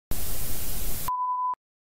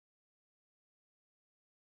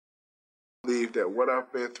believe that what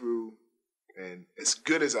I've been through, and as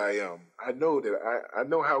good as I am, I know that I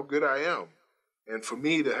know how good I am. And for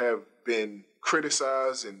me to have been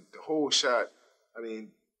criticized and the whole shot, I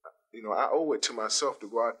mean, I owe it to myself to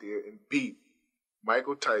go out there and beat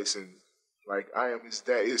Michael Tyson like I am his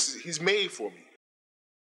dad. He's made for me.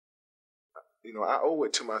 I owe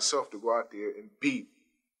it to myself to go out there and beat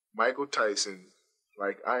Michael Tyson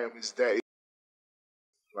like I am his dad.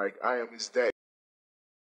 Like I am his dad.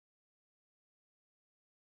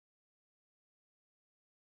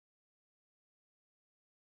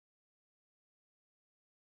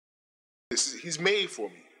 He's made for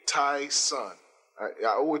me. Tyson.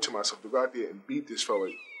 I owe it to myself to go out there and beat this fella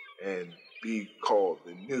and be called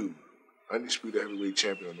the new undisputed heavyweight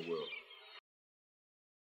champion of the world.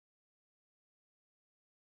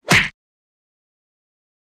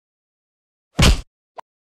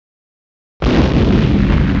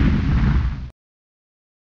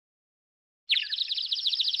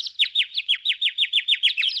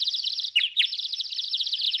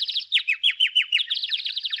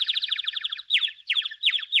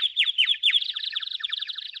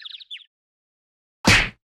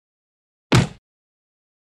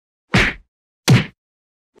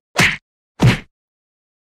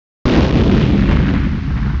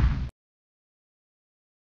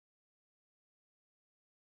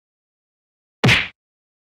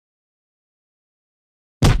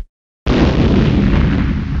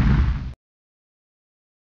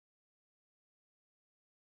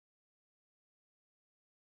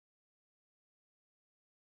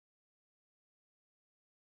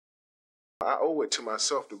 I owe it to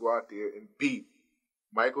myself to go out there and beat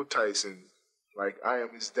Michael Tyson like I am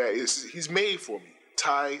his dad. He's made for me.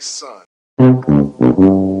 Tyson.